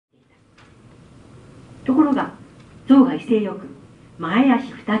ところが象が威勢よく前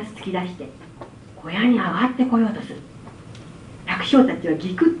足2つ突き出して小屋に上がってこようとする。百姓たちは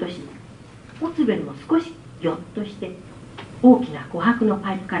ギクッとし、オツベルも少しぎょっとして大きな琥珀の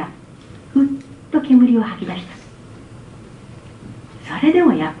パイプからふっと煙を吐き出した。それで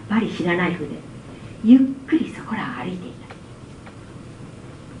もやっぱり知らないふうでゆっくりそこらを歩いていた。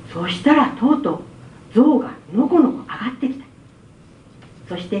そしたらとうとう象がのこのこ上がってきた。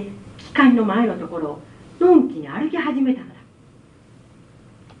そして機械の前のところをのんきに歩き始めたのだ。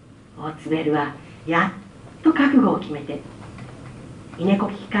オツベルはやっと覚悟を決めて稲こ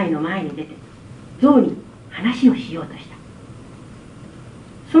き機械の前に出て象に話をしようとした。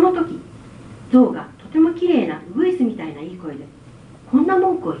その時象がとてもきれいなウグイスみたいないい声でこんな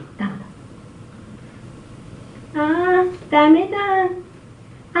文句を言ったのだ。ああ、ダメだ。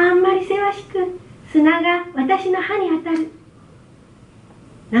あんまりせわしく砂が私の歯に当たる。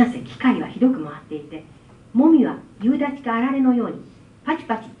なんせ機械はひどく回っていて、もみは夕立かあられのようにパチ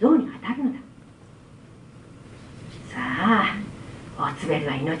パチ象に当たるのだ。さあ、オツベル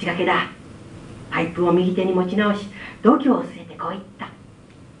は命がけだ。パイプを右手に持ち直し、度胸を据えてこう言った。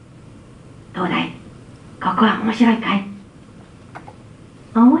どうだい、ここは面白いかい？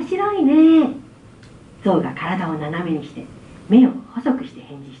面白いね。象が体を斜めにして目を細くして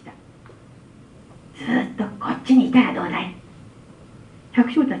返事した。ずっとこっちにいたらどうだい？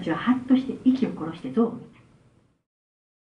百姓たちはハッとして息を殺して象を見た。